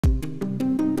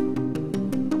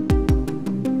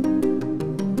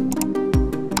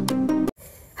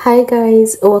Hi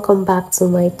guys, welcome back to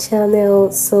my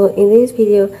channel. So in this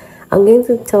video I'm going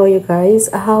to tell you guys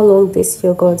how long this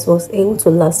yogurt was able to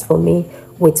last for me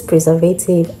with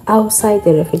preservative outside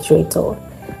the refrigerator.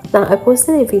 Now I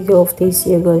posted a video of this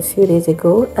yogurt a few days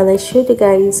ago and I showed you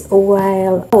guys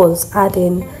while I was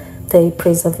adding the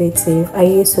preservative. I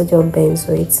used sodium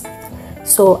benzoate.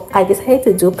 So I decided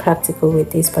to do practical with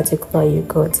this particular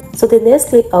yogurt. So the next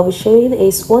clip I'll be showing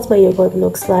is what my yogurt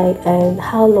looks like and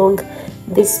how long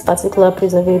this particular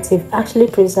preservative actually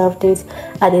preserved it.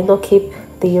 I did not keep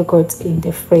the yogurt in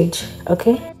the fridge.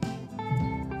 Okay,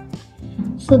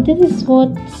 so this is what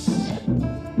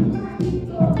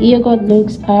yogurt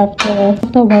looks after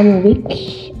 1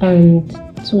 week and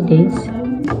 2 days.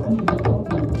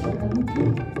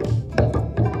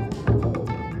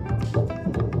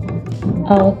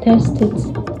 I'll test it.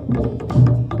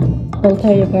 I'll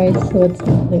tell you guys what it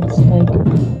looks like.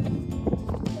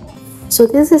 So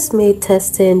this is me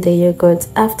testing the yogurt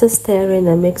after stirring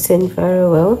and mixing very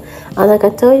well, and I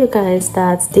can tell you guys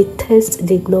that the taste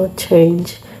did not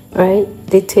change, right?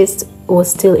 The taste was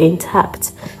still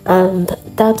intact, and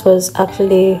that was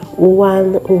actually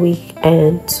 1 week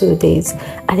and 2 days.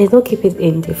 I did not keep it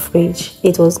in the fridge.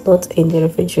 It was not in the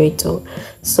refrigerator,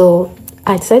 so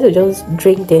I decided to just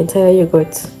drink the entire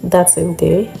yogurt that same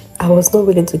day. I was not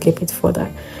willing to keep it further,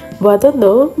 but I don't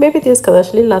know, maybe this can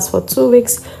actually last for 2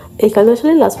 weeks. It can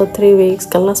actually last for 3 weeks,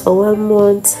 can last for 1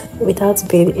 month without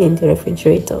being in the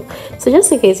refrigerator. So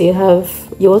just in case you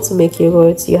want to make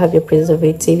yogurt, you have your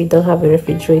preservative, you don't have a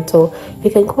refrigerator, you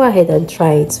can go ahead and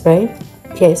try it, right?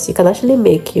 Yes, you can actually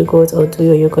make yogurt or do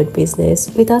your yogurt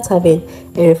business without having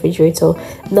a refrigerator.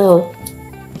 Now,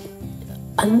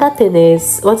 another thing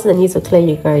is, one thing I need to clear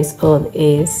you guys on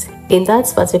is, in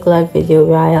that particular video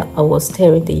where I was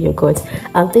stirring the yogurt,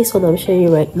 and this one I'm showing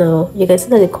you right now, you can see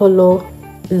that the color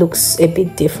looks a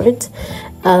bit different.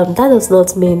 That does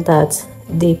not mean that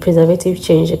the preservative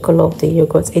changed the color of the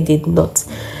yogurt. It did not.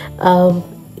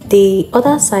 The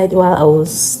other side, while I was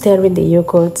stirring the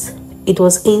yogurt, it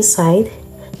was inside.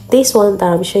 This one that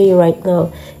I'm showing you right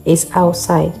now is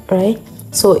outside, right?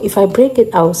 So if I bring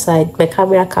it outside, my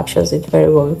camera captures it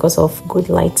very well because of good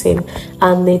lighting,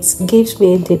 and it gives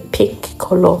me the pink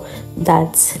color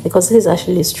because this is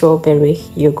actually strawberry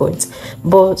yogurt.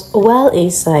 But while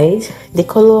inside, the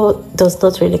color does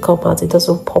not really come out. It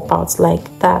doesn't pop out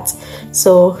like that.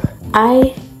 So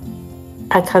I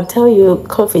can tell you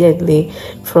confidently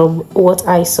from what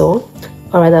I saw,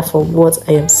 or rather from what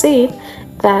I am saying,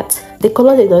 that the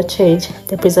color did not change.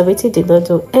 The preservative did not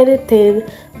do anything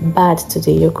bad to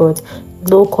the yogurt.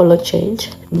 No color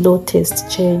change, no taste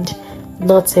change,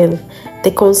 nothing.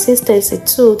 The consistency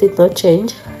too did not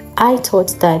change. I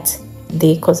thought that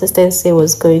the consistency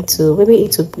was going to, maybe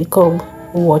it would become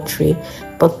watery,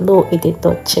 but no, it did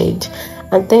not change.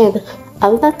 And then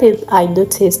another thing I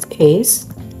noticed is,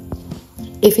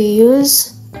 if you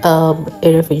use a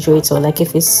refrigerator, like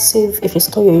if you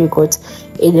store your yogurt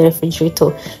in the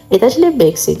refrigerator, it actually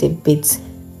makes it a bit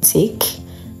thick.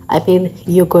 I mean,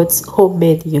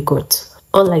 homemade yogurt,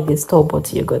 unlike the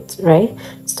store-bought yogurt, right?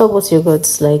 Store-bought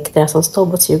yogurts, like there are some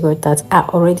store-bought yogurt that are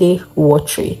already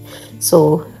watery,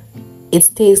 so it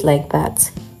stays like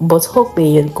that. But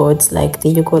homemade yogurts, like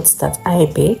the yogurts that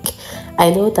I make, I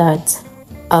know that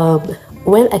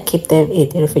when I keep them in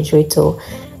the refrigerator,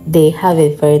 they have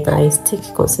a very nice thick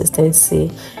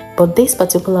consistency. But this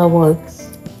particular one,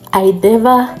 I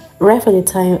never, right from the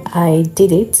time I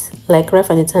did it, like right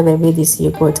from the time I made this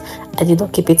yogurt, I did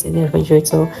not keep it in the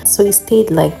refrigerator, so it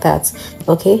stayed like that.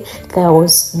 Okay, there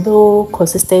was no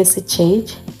consistency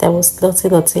change, there was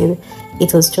nothing.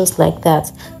 It was just like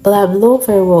that. But I know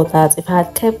very well that if I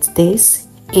had kept this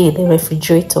in the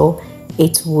refrigerator,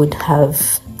 it would have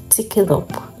thickened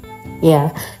up.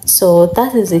 Yeah, so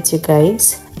that is it, you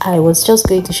guys. I was just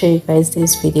going to show you guys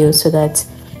this video so that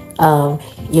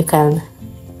you can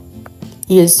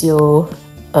use your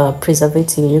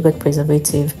yogurt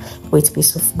preservative with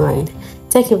peace of mind.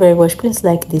 Thank you very much. Please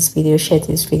like this video, share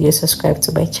this video, subscribe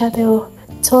to my channel,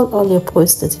 turn on your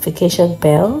post notification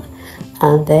bell,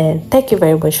 and then thank you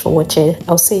very much for watching.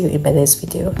 I'll see you in my next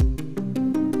video.